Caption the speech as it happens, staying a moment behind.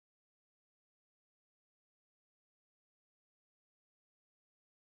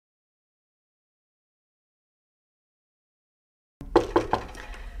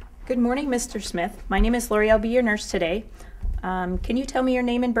Good morning, Mr. Smith. My name is Lori. I'll be your nurse today. Can you tell me your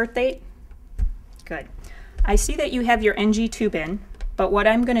name and birth date? Good. I see that you have your NG tube in, but what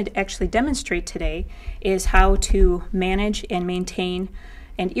I'm going to actually demonstrate today is how to manage and maintain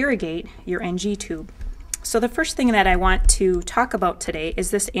and irrigate your NG tube. So the first thing that I want to talk about today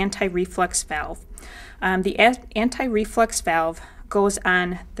is this anti-reflux valve. The anti-reflux valve goes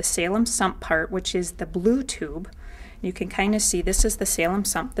on the Salem sump part, which is the blue tube. You can kind of see this is the Salem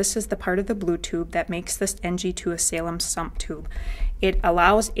sump. This is the part of the blue tube that makes this NG to a Salem sump tube. It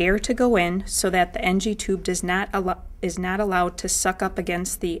allows air to go in so that the NG tube is not allowed to suck up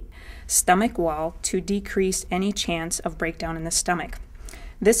against the stomach wall to decrease any chance of breakdown in the stomach.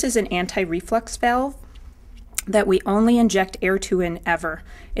 This is an anti-reflux valve that we only inject air to in ever.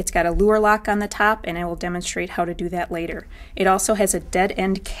 It's got a lure lock on the top, and I will demonstrate how to do that later. It also has a dead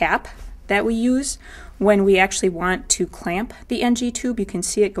end cap that we use when we actually want to clamp the NG tube. You can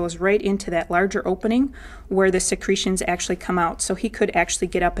see it goes right into that larger opening where the secretions actually come out. So he could actually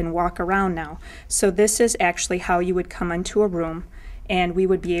get up and walk around now. So this is actually how you would come into a room and we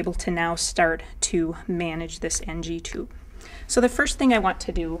would be able to now start to manage this NG tube. So the first thing I want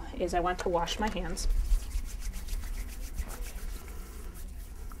to do is I want to wash my hands.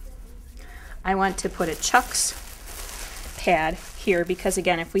 I want to put a Chuck's pad here because,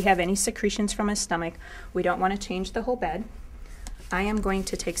 again, if we have any secretions from his stomach, we don't want to change the whole bed. I am going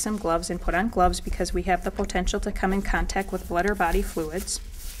to take some gloves and put on gloves because we have the potential to come in contact with blood or body fluids.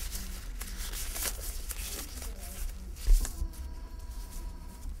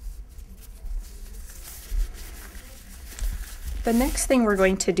 The next thing we're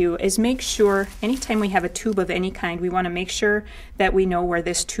going to do is make sure anytime we have a tube of any kind, we want to make sure that we know where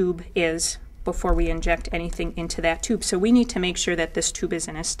this tube is before we inject anything into that tube. So we need to make sure that this tube is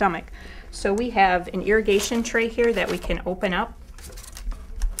in his stomach. So we have an irrigation tray here that we can open up.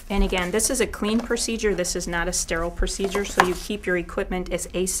 And again, this is a clean procedure. This is not a sterile procedure, so you keep your equipment as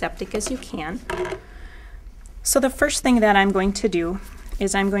aseptic as you can. So the first thing that I'm going to do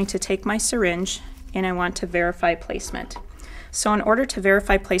is I'm going to take my syringe and I want to verify placement. So in order to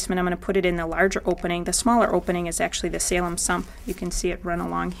verify placement, I'm going to put it in the larger opening. The smaller opening is actually the Salem sump. You can see it run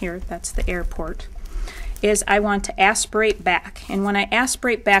along here. That's the air port. I want to aspirate back. And when I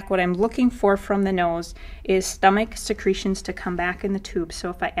aspirate back, what I'm looking for from the nose is stomach secretions to come back in the tube. So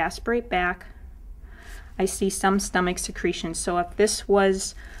if I aspirate back, I see some stomach secretions. So if this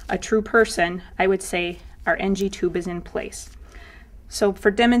was a true person, I would say our NG tube is in place. So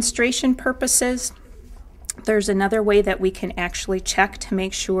for demonstration purposes, there's another way that we can actually check to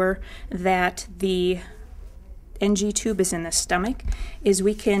make sure that the NG tube is in the stomach, is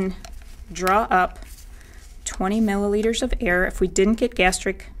we can draw up 20 milliliters of air if we didn't get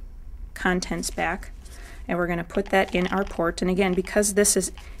gastric contents back, and we're going to put that in our port. And again, because this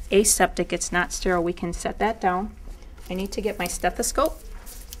is aseptic, it's not sterile, we can set that down. I need to get my stethoscope.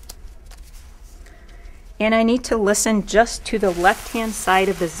 And I need to listen just to the left-hand side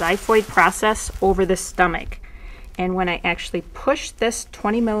of the xiphoid process over the stomach. And when I actually push this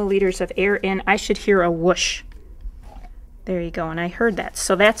 20 milliliters of air in, I should hear a whoosh. There you go, and I heard that.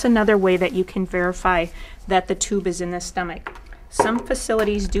 So that's another way that you can verify that the tube is in the stomach. Some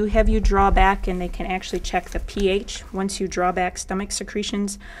facilities do have you draw back, and they can actually check the pH once you draw back stomach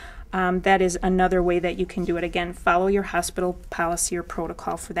secretions. That is another way that you can do it. Again, follow your hospital policy or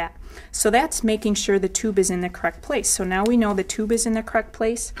protocol for that. So that's making sure the tube is in the correct place. So now we know the tube is in the correct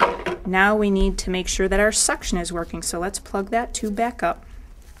place. Now we need to make sure that our suction is working. So let's plug that tube back up.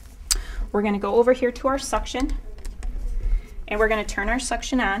 We're going to go over here to our suction, and we're going to turn our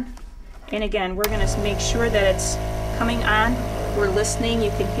suction on. And again, we're going to make sure that it's coming on. We're listening.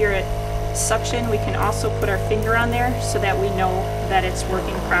 You can hear it suction. We can also put our finger on there so that we know that it's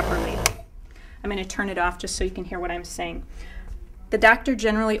working properly. I'm going to turn it off just so you can hear what I'm saying. The doctor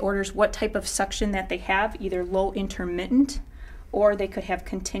generally orders what type of suction that they have, either low intermittent or they could have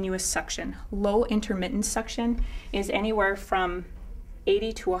continuous suction. Low intermittent suction is anywhere from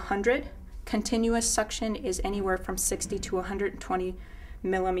 80 to 100. Continuous suction is anywhere from 60 to 120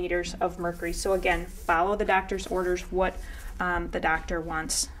 millimeters of mercury. So again, follow the doctor's orders, what the doctor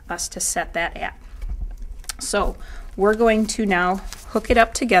wants us to set that at. So we're going to now hook it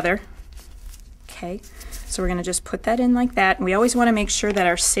up together. Okay, so we're going to just put that in like that. And we always want to make sure that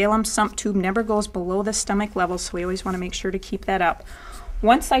our Salem sump tube never goes below the stomach level, so we always want to make sure to keep that up.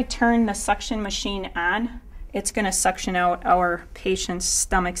 Once I turn the suction machine on, it's going to suction out our patient's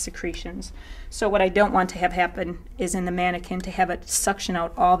stomach secretions. So what I don't want to have happen is in the mannequin to have it suction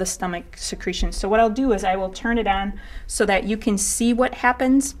out all the stomach secretions. So what I'll do is I will turn it on so that you can see what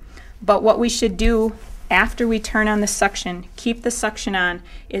happens, but what we should do after we turn on the suction, keep the suction on,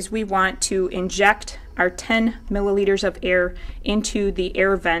 is we want to inject our 10 milliliters of air into the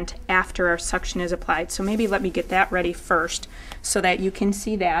air vent after our suction is applied. So maybe let me get that ready first so that you can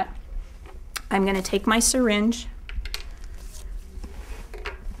see that. I'm going to take my syringe,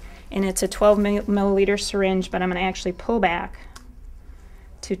 and it's a 12 milliliter syringe, but I'm going to actually pull back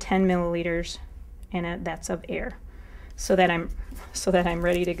to 10 milliliters, and that's of air, so that I'm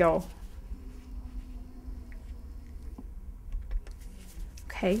ready to go.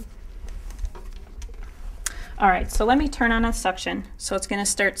 Okay. All right, so let me turn on a suction. So it's going to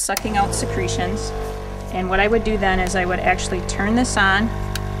start sucking out secretions. And what I would do then is I would actually turn this on,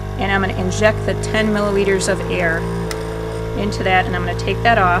 and I'm going to inject the 10 milliliters of air into that, and I'm going to take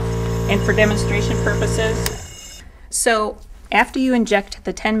that off. And for demonstration purposes, so after you inject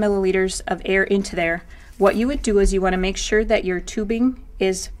the 10 milliliters of air into there, what you would do is you want to make sure that your tubing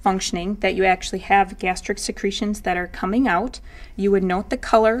is functioning, that you actually have gastric secretions that are coming out. You would note the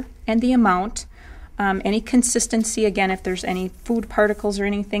color and the amount, any consistency, again, if there's any food particles or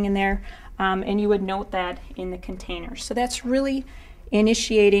anything in there, and you would note that in the container. So that's really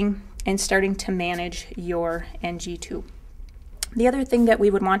initiating and starting to manage your NG tube. The other thing that we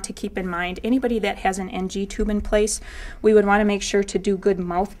would want to keep in mind, anybody that has an NG tube in place, we would want to make sure to do good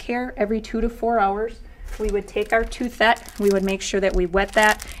mouth care every 2 to 4 hours. We would take our toothette, we would make sure that we wet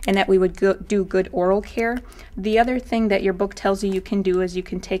that, and that we would do good oral care. The other thing that your book tells you can do is you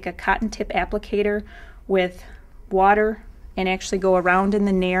can take a cotton tip applicator with water and actually go around in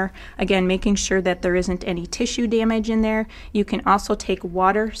the nair, again making sure that there isn't any tissue damage in there. You can also take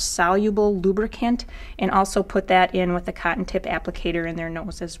water soluble lubricant and also put that in with a cotton tip applicator in their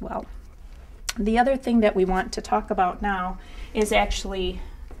nose as well. The other thing that we want to talk about now is actually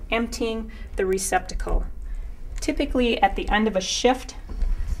emptying the receptacle. Typically at the end of a shift,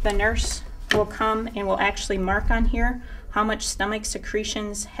 the nurse will come and will actually mark on here how much stomach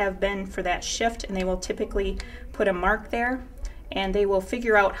secretions have been for that shift, and they will typically put a mark there, and they will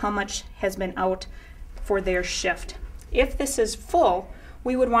figure out how much has been out for their shift. If this is full,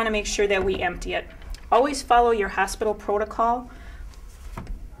 we would want to make sure that we empty it. Always follow your hospital protocol.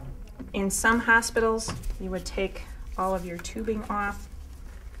 In some hospitals, you would take all of your tubing off.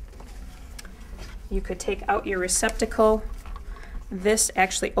 You could take out your receptacle. This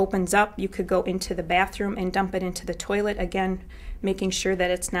actually opens up. You could go into the bathroom and dump it into the toilet. Again, making sure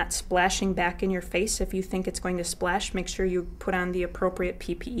that it's not splashing back in your face. If you think it's going to splash, make sure you put on the appropriate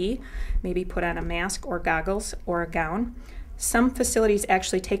PPE. Maybe put on a mask or goggles or a gown. Some facilities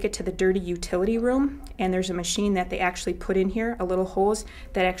actually take it to the dirty utility room, and there's a machine that they actually put in here, a little hose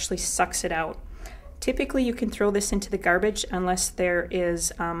that actually sucks it out. Typically you can throw this into the garbage unless there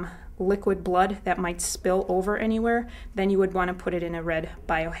is liquid blood that might spill over anywhere. Then you would want to put it in a red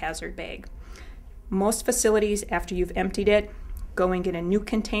biohazard bag. Most facilities, after you've emptied it, go and get a new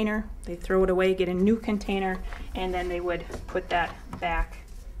container. They throw it away, get a new container, and then they would put that back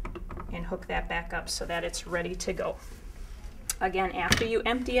and hook that back up so that it's ready to go. Again, after you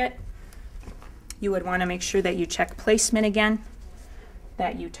empty it, you would want to make sure that you check placement again,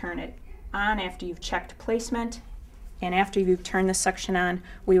 that you turn it on after you've checked placement. And after you've turned the suction on,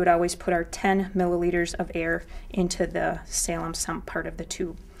 we would always put our 10 milliliters of air into the Salem sump part of the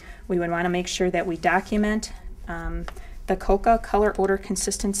tube. We would want to make sure that we document the coca, color, odor,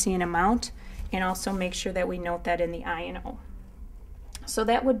 consistency, and amount, and also make sure that we note that in the I&O. So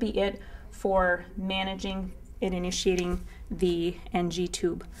that would be it for managing and initiating the NG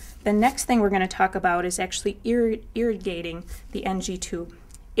tube. The next thing we're going to talk about is actually irrigating the NG tube.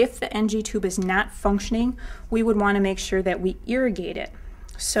 If the NG tube is not functioning, we would want to make sure that we irrigate it.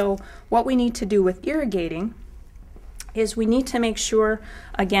 So what we need to do with irrigating is we need to make sure,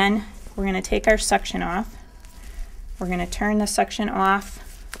 again, we're going to take our suction off. We're going to turn the suction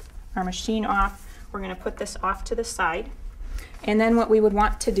off, our machine off. We're going to put this off to the side. And then what we would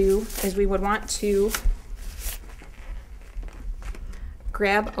want to do is we would want to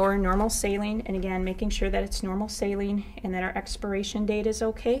grab our normal saline, and again making sure that it's normal saline and that our expiration date is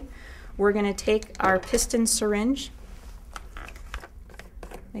okay. We're going to take our piston syringe,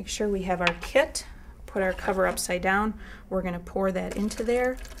 make sure we have our kit, put our cover upside down. We're going to pour that into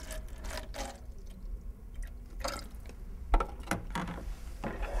there.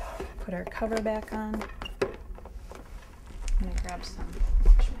 Put our cover back on. I'm going to grab some,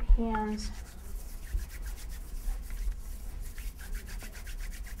 wash my hands.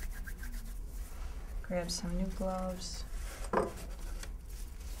 Grab some new gloves.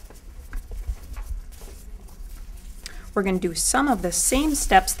 We're going to do some of the same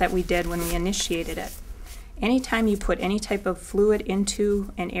steps that we did when we initiated it. Anytime you put any type of fluid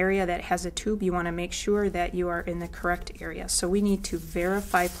into an area that has a tube, you want to make sure that you are in the correct area. So we need to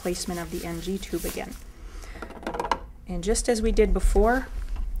verify placement of the NG tube again. And just as we did before,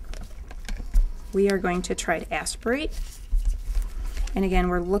 we are going to try to aspirate. And again,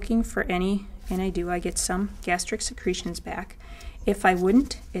 we're looking for any, and I get some gastric secretions back. If I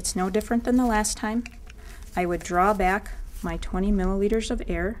wouldn't, it's no different than the last time. I would draw back my 20 milliliters of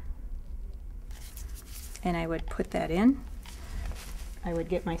air, and I would put that in. I would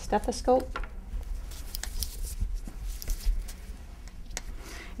get my stethoscope,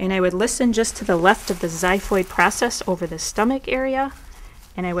 and I would listen just to the left of the xiphoid process over the stomach area,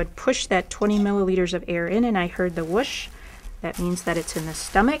 and I would push that 20 milliliters of air in, and I heard the whoosh. That means that it's in the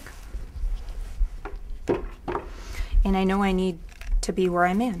stomach. And I know I need to be where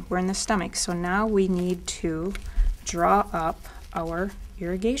I'm in. We're in the stomach. So now we need to draw up our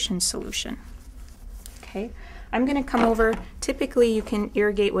irrigation solution. Okay, I'm going to come over. Typically you can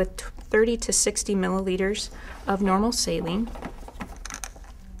irrigate with 30 to 60 milliliters of normal saline.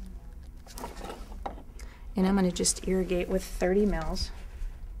 And I'm going to just irrigate with 30 mils.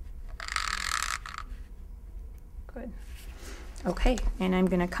 Good. Okay, and I'm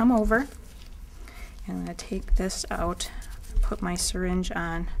going to come over and I'm going to take this out, put my syringe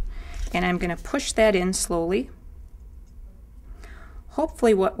on, and I'm going to push that in slowly.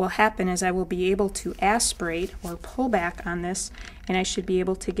 Hopefully what will happen is I will be able to aspirate or pull back on this, and I should be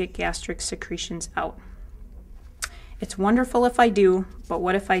able to get gastric secretions out. It's wonderful if I do, but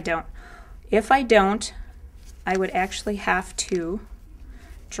what if I don't? If I don't, I would actually have to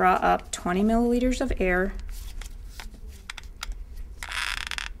draw up 20 milliliters of air,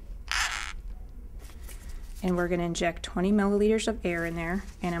 and we're going to inject 20 milliliters of air in there,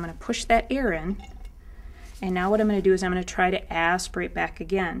 and I'm going to push that air in. And now what I'm going to do is I'm going to try to aspirate back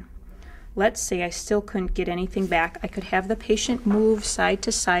again. Let's say I still couldn't get anything back. I could have the patient move side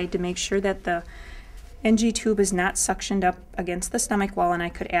to side to make sure that the NG tube is not suctioned up against the stomach wall, and I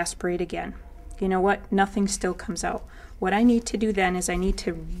could aspirate again. You know what? Nothing still comes out. What I need to do then is I need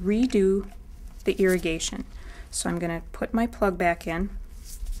to redo the irrigation. So I'm going to put my plug back in.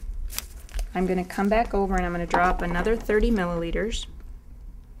 I'm going to come back over and I'm going to draw up another 30 milliliters.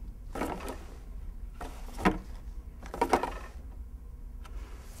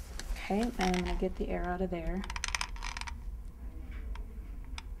 Okay, and I'm going to get the air out of there.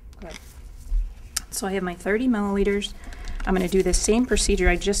 Good. So I have my 30 milliliters. I'm going to do the same procedure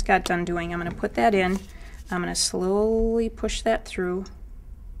I just got done doing. I'm going to put that in. I'm going to slowly push that through.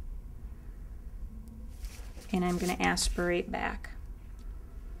 And I'm going to aspirate back.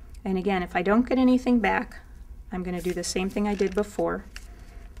 And again, if I don't get anything back, I'm going to do the same thing I did before,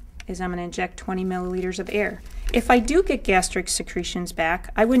 is I'm going to inject 20 milliliters of air. If I do get gastric secretions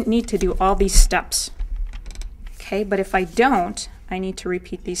back, I wouldn't need to do all these steps. Okay, but if I don't, I need to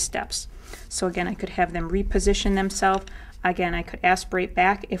repeat these steps. So again, I could have them reposition themselves. Again, I could aspirate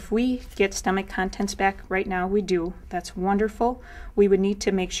back. If we get stomach contents back right now, we do. That's wonderful. We would need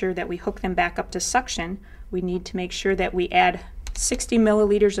to make sure that we hook them back up to suction. We need to make sure that we add 60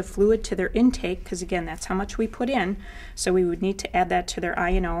 milliliters of fluid to their intake, because again, that's how much we put in. So we would need to add that to their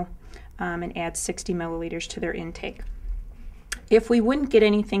INO and add 60 milliliters to their intake. If we wouldn't get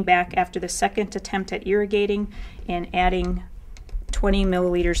anything back after the second attempt at irrigating and adding 20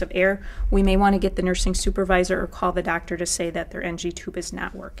 milliliters of air, we may want to get the nursing supervisor or call the doctor to say that their NG tube is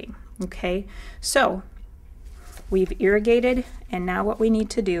not working. Okay, so we've irrigated, and now what we need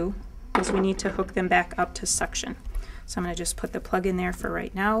to do is we need to hook them back up to suction. So I'm going to just put the plug in there for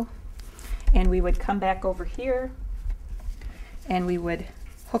right now, and we would come back over here and we would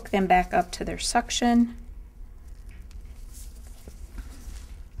hook them back up to their suction.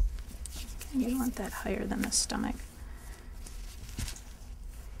 You want that higher than the stomach.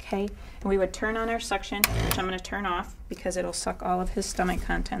 Okay, and we would turn on our suction, which I'm going to turn off because it'll suck all of his stomach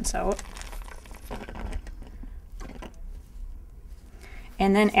contents out.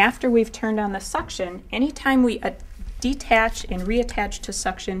 And then after we've turned on the suction, anytime we detach and reattach to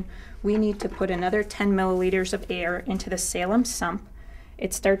suction, we need to put another 10 milliliters of air into the Salem sump.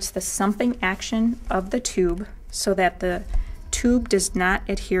 It starts the sumping action of the tube so that the tube does not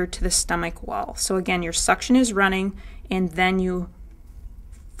adhere to the stomach wall. So again, your suction is running, and then you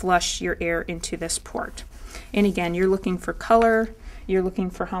flush your air into this port. And again, you're looking for color, you're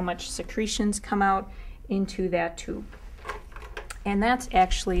looking for how much secretions come out into that tube. And that's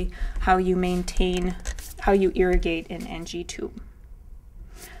actually how you maintain, how you irrigate an NG tube.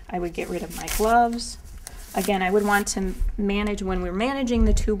 I would get rid of my gloves. Again, I would want to manage, when we're managing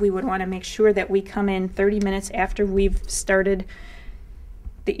the tube, we would want to make sure that we come in 30 minutes after we've started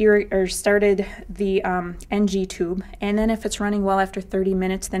started the NG tube. And then if it's running well after 30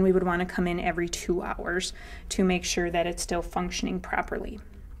 minutes, then we would want to come in every 2 hours to make sure that it's still functioning properly.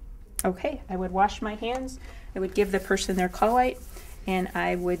 Okay, I would wash my hands, I would give the person their call light, and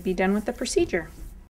I would be done with the procedure.